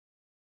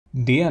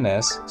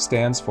DNS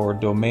stands for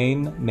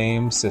Domain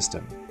Name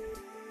System.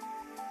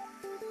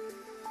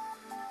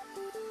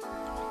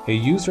 A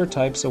user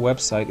types a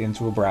website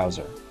into a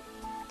browser.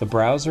 The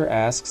browser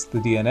asks the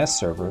DNS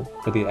server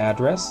for the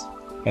address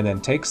and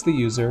then takes the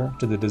user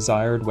to the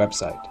desired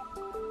website.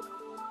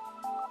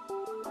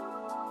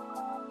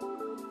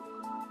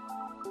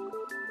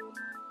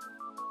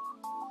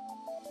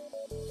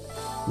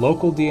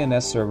 Local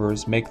DNS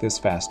servers make this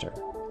faster.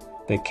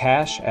 They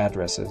cache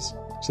addresses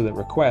so that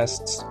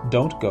requests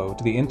don't go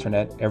to the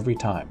internet every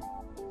time.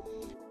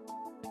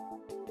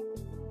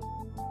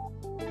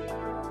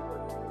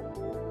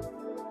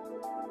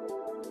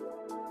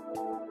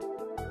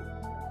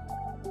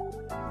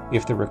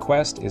 If the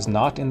request is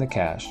not in the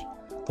cache,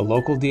 the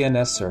local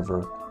DNS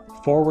server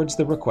forwards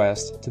the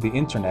request to the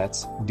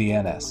Internet's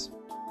DNS.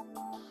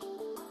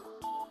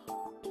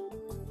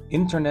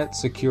 Internet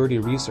security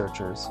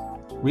researchers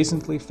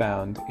recently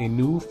found a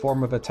new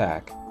form of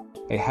attack.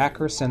 A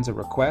hacker sends a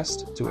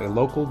request to a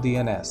local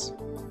DNS.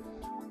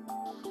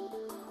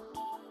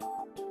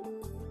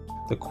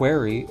 The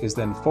query is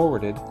then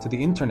forwarded to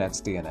the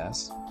Internet's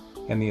DNS,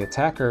 and the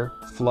attacker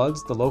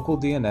floods the local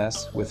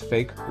DNS with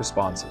fake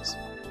responses.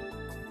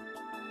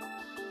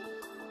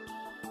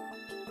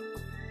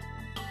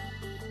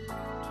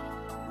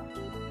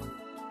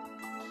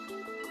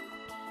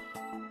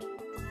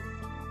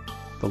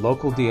 The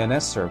local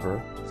DNS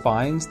server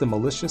finds the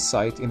malicious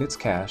site in its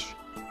cache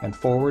and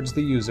forwards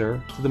the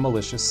user to the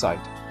malicious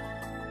site.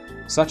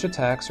 Such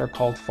attacks are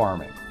called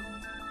pharming.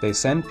 They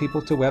send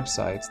people to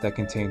websites that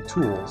contain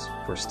tools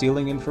for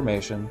stealing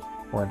information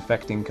or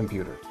infecting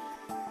computers.